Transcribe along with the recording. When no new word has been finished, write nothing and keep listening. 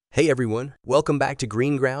Hey everyone, welcome back to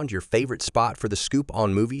Green Ground, your favorite spot for the scoop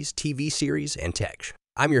on movies, TV series, and tech.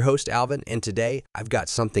 I'm your host Alvin, and today I've got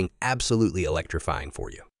something absolutely electrifying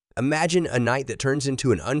for you. Imagine a night that turns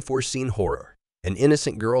into an unforeseen horror. An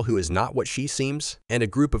innocent girl who is not what she seems, and a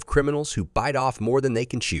group of criminals who bite off more than they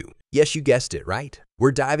can chew. Yes, you guessed it, right?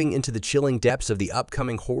 We're diving into the chilling depths of the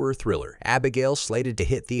upcoming horror thriller, Abigail, slated to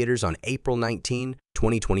hit theaters on April 19,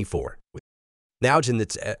 2024. Now,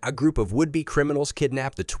 it's a group of would-be criminals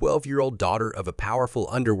kidnap the 12-year-old daughter of a powerful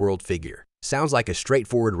underworld figure. Sounds like a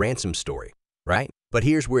straightforward ransom story, right? But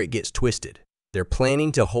here's where it gets twisted. They're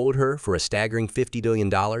planning to hold her for a staggering $50 billion.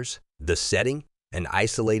 The setting? An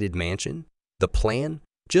isolated mansion? The plan?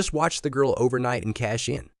 Just watch the girl overnight and cash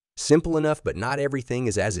in. Simple enough, but not everything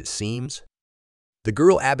is as it seems. The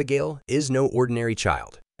girl Abigail is no ordinary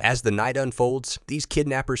child. As the night unfolds, these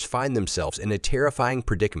kidnappers find themselves in a terrifying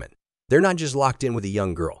predicament. They're not just locked in with a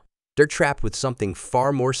young girl. They're trapped with something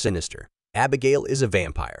far more sinister. Abigail is a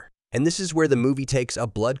vampire. And this is where the movie takes a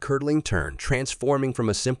blood-curdling turn, transforming from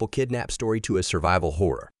a simple kidnap story to a survival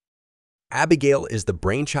horror. Abigail is the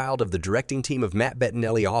brainchild of the directing team of Matt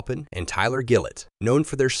Bettinelli-Alpin and Tyler Gillett, known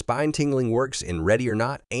for their spine-tingling works in Ready or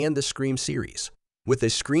Not and the Scream series. With a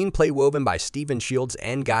screenplay woven by Stephen Shields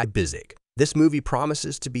and Guy Bizzic, this movie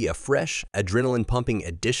promises to be a fresh, adrenaline-pumping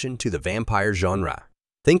addition to the vampire genre.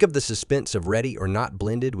 Think of the suspense of Ready or Not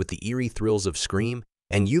blended with the eerie thrills of Scream,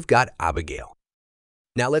 and you've got Abigail.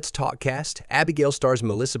 Now let's talk cast. Abigail stars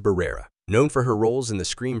Melissa Barrera, known for her roles in the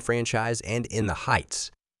Scream franchise and In the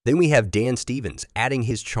Heights. Then we have Dan Stevens, adding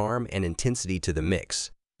his charm and intensity to the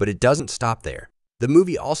mix. But it doesn't stop there. The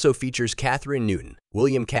movie also features Catherine Newton,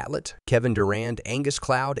 William Catlett, Kevin Durand, Angus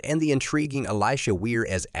Cloud, and the intriguing Elisha Weir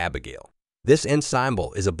as Abigail. This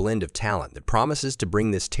ensemble is a blend of talent that promises to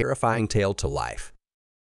bring this terrifying tale to life.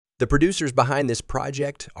 The producers behind this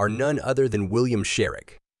project are none other than William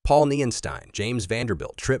Sherrick, Paul Nierenstein, James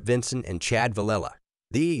Vanderbilt, Trip Vinson, and Chad Villella.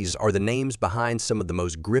 These are the names behind some of the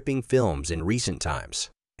most gripping films in recent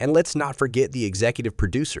times. And let's not forget the executive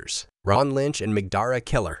producers, Ron Lynch and Magdara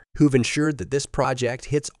Keller, who've ensured that this project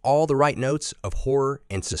hits all the right notes of horror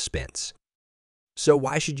and suspense. So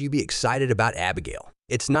why should you be excited about Abigail?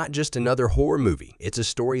 It's not just another horror movie. It's a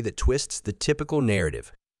story that twists the typical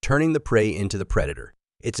narrative, turning the prey into the predator.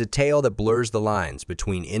 It's a tale that blurs the lines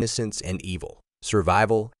between innocence and evil,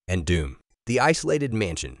 survival and doom. The isolated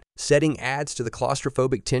mansion setting adds to the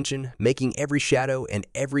claustrophobic tension, making every shadow and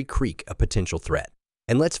every creak a potential threat.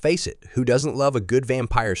 And let's face it, who doesn't love a good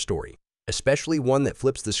vampire story, especially one that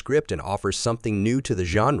flips the script and offers something new to the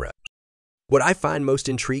genre? What I find most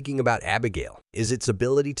intriguing about Abigail is its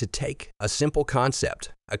ability to take a simple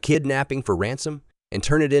concept, a kidnapping for ransom, and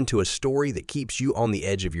turn it into a story that keeps you on the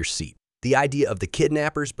edge of your seat. The idea of the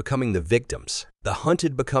kidnappers becoming the victims, the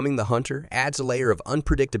hunted becoming the hunter, adds a layer of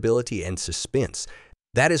unpredictability and suspense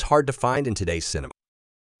that is hard to find in today's cinema.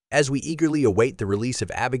 As we eagerly await the release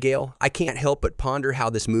of Abigail, I can't help but ponder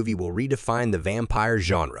how this movie will redefine the vampire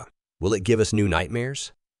genre. Will it give us new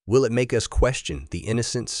nightmares? Will it make us question the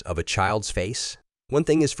innocence of a child's face? One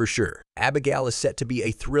thing is for sure, Abigail is set to be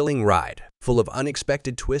a thrilling ride, full of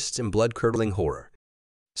unexpected twists and blood-curdling horror.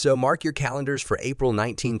 So mark your calendars for April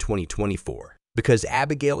 19, 2024, because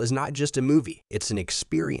Abigail is not just a movie, it's an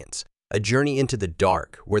experience, a journey into the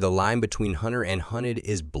dark where the line between hunter and hunted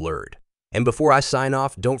is blurred. And before I sign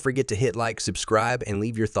off, don't forget to hit like, subscribe, and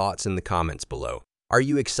leave your thoughts in the comments below. Are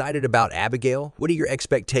you excited about Abigail? What are your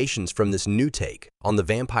expectations from this new take on the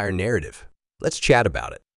vampire narrative? Let's chat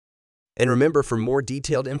about it. And remember, for more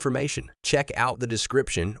detailed information, check out the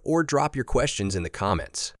description or drop your questions in the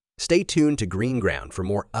comments. Stay tuned to Green Ground for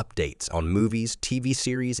more updates on movies, TV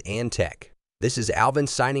series, and tech. This is Alvin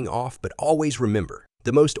signing off, but always remember,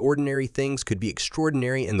 the most ordinary things could be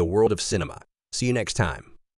extraordinary in the world of cinema. See you next time.